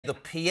The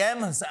PM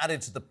has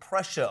added to the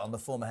pressure on the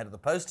former head of the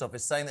Post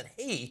Office, saying that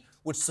he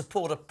would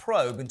support a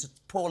probe into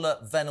Paula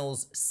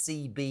Vennells'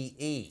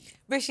 CBE.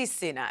 Rishi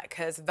Sunak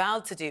has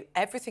vowed to do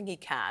everything he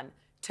can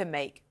to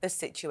make the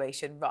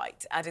situation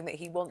right, adding that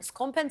he wants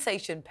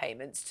compensation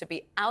payments to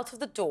be out of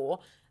the door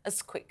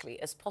as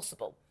quickly as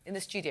possible. In the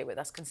studio with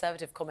us,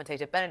 Conservative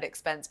commentator Benedict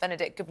Spence.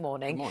 Benedict, good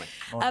morning. Good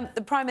morning.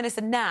 The Prime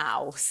Minister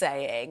now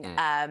saying,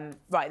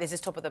 right, this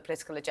is top of the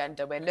political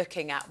agenda. We're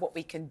looking at what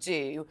we can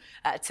do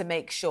to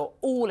make sure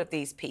all of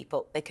these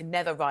people, they can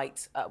never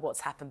write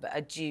what's happened,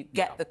 but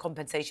get the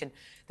compensation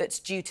that's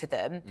due to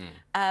them.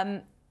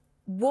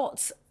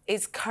 What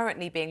is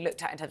currently being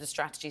looked at in terms of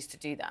strategies to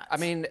do that? I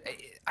mean,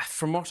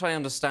 from what I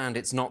understand,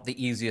 it's not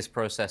the easiest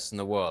process in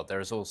the world.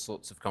 There is all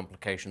sorts of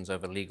complications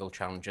over legal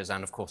challenges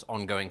and, of course,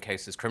 ongoing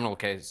cases, criminal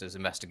cases,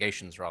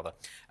 investigations, rather,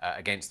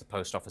 against the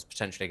Post Office,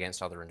 potentially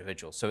against other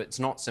individuals. So it's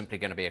not simply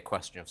going to be a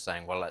question of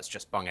saying, well, let's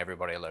just bung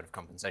everybody a load of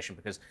compensation,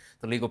 because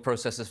the legal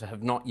processes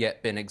have not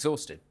yet been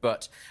exhausted.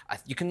 But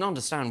you can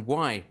understand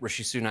why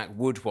Rishi Sunak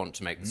would want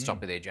to make this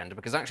top of the agenda,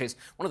 because actually it's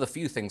one of the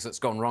few things that's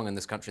gone wrong in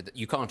this country that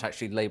you can't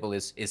actually label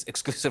is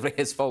exclusively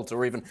his fault,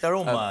 or even... They're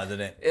all mired in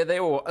it. They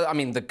all... I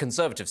mean, the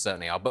Conservatives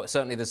certainly are, but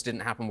certainly this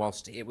didn't happen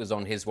whilst it was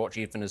on his watch,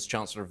 even as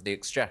Chancellor of the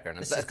Exchequer. And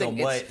this has gone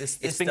way... This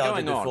been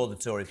started going before the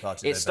Tory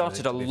party. It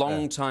started a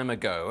long time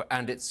ago,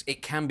 and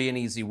it can be an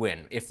easy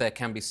win if there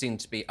can be seen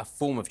to be a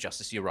form of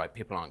justice. You're right,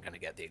 people aren't going to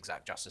get the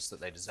exact justice that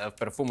they deserve,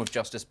 but a form of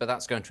justice, but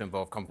that's going to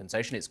involve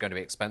compensation. It's going to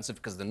be expensive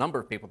because of the number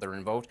of people that are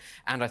involved,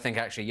 and I think,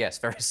 actually, yes,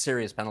 very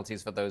serious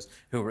penalties for those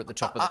who are at the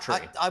top of the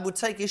tree. I would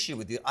take issue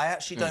with you. I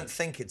actually don't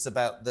think it's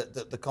about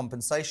the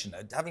compensation.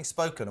 Having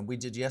spoken, and we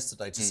did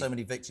yesterday, to so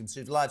many victims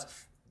whose lives...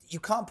 You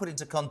can't put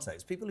into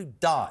context people who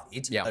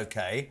died,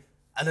 OK,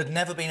 and had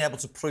never been able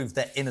to prove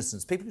their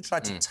innocence, people who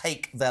tried to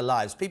take their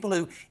lives, people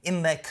who,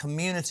 in their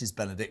communities,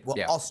 Benedict, were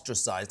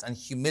ostracised and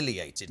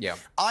humiliated.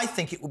 I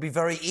think it would be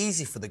very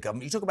easy for the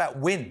government, you talk about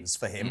wins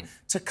for him,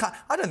 to cut...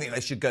 I don't think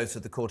they should go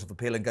through the Court of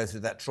Appeal and go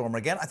through that trauma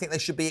again. I think they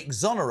should be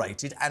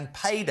exonerated and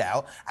paid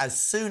out as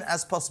soon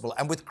as possible.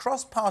 And with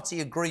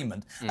cross-party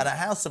agreement and a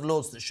House of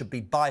Lords that should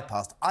be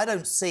bypassed, I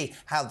don't see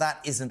how that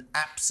isn't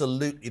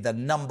absolutely the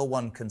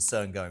 #1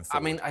 concern going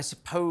forward. I mean, I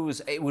suppose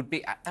it would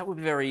be... That would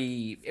be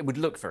very... It would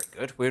look very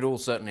good. We'd all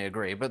certainly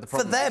agree, but the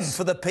problem for them,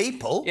 for the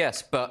people.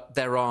 Yes, but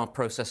there are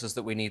processes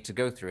that we need to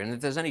go through, and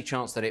if there's any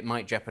chance that it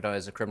might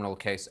jeopardise a criminal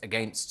case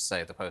against,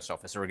 say, the Post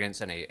Office or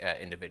against any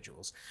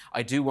individuals,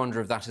 I do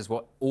wonder if that is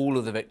what all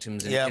of the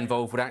victims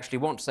involved would actually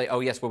want to say, oh,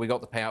 yes, well, we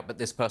got the payout, but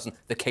this person,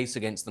 the case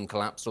against them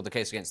collapsed, or the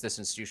case against this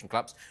institution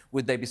collapsed.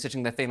 Would they be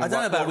sitting there feeling... I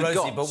don't know about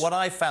Rosie, but what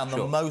I found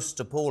the most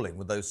appalling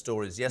with those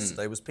stories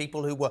yesterday was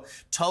people who were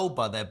told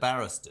by their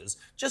barristers,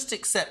 just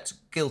accept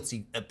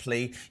guilty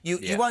plea,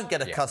 you won't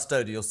get a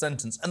custodial sentence.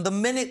 And the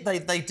minute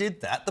they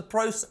did that, the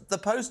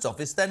Post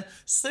Office then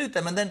sued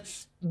them. And then,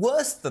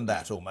 worse than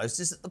that almost,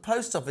 is that the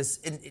Post Office,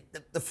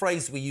 the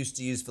phrase we used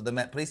to use for the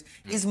Met Police,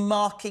 is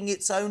marking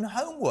its own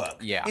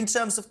homework in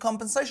terms of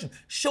compensation.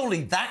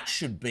 Surely that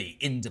should be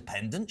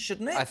independent,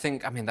 shouldn't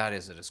it? I mean, that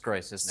is a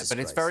disgrace, isn't it? But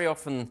it's very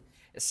often...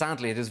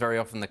 Sadly, it is very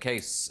often the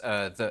case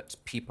that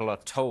people are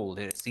told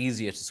it's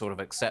easier to sort of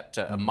accept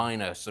a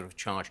minor sort of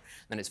charge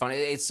than it's fine.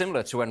 It's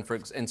similar to when, for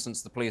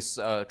instance, the police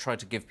try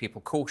to give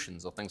people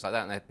cautions or things like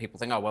that, and people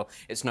think, oh, well,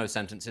 it's no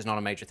sentence, it's not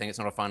a major thing, it's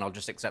not a fine, I'll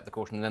just accept the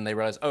caution, and then they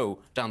realise, oh,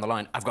 down the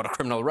line, I've got a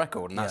criminal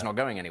record, and that's not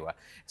going anywhere.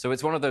 So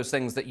it's one of those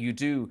things that you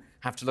do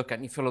have to look at,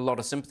 and you feel a lot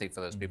of sympathy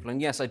for those people.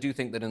 And yes, I do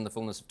think that in the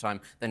fullness of time,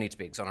 there need to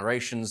be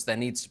exonerations, there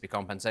needs to be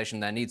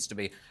compensation, there needs to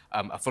be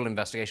a full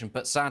investigation.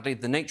 But sadly,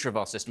 the nature of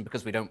our system,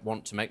 because we don't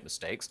want to make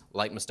mistakes,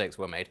 like mistakes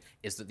were made,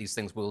 is that these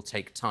things will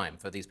take time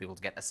for these people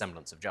to get a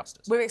semblance of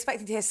justice. We're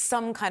expecting to hear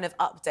some kind of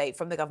update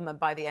from the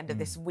government by the end of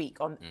this week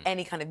on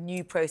any kind of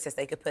new process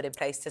they could put in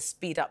place to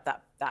speed up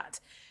that.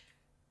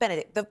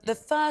 Benedict, the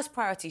first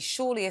priority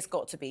surely has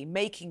got to be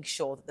making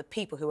sure that the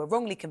people who are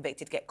wrongly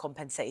convicted get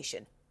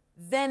compensation.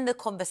 Then the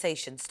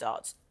conversation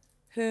starts.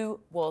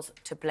 Who was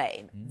to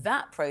blame?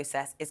 That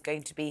process is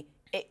going to be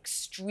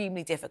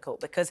extremely difficult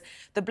because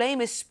the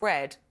blame is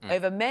spread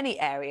over many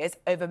areas,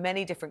 over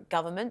many different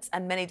governments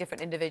and many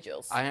different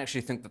individuals. I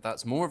actually think that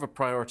that's more of a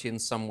priority in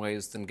some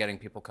ways than getting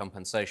people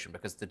compensation,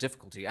 because the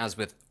difficulty, as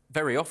with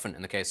very often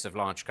in the case of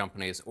large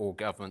companies or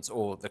governments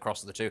or the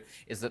cross of the two,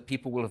 is that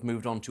people will have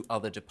moved on to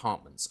other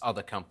departments,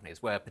 other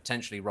companies, where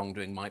potentially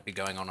wrongdoing might be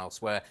going on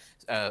elsewhere,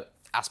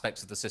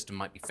 aspects of the system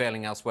might be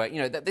failing elsewhere.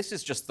 You know, this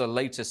is just the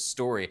latest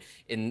story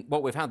in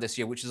what we've had this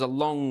year, which is a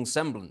long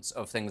semblance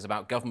of things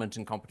about government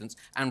incompetence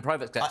and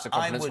private sector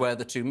competence where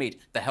the two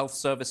meet. The health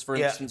service, for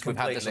instance, we've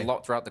had this a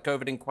lot throughout the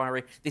COVID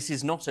inquiry. This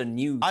is not a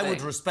new thing. I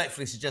would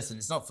respectfully suggest that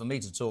it's not for me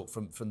to talk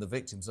from the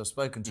victims. I've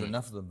spoken to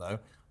enough of them, though.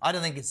 I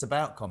don't think it's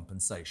about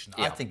compensation.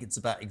 I think it's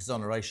about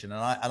exoneration.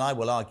 And I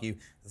will argue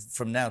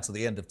from now to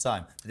the end of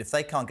time that if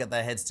they can't get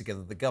their heads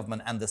together, the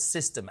government and the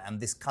system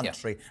and this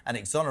country, and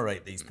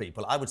exonerate these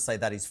people, I would say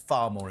that is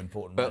far more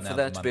important. But for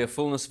there to be a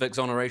fullness of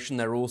exoneration,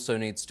 there also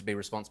needs to be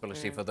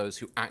responsibility for those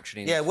who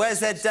actually...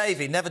 where's Ed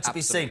Davey? Never to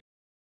be seen.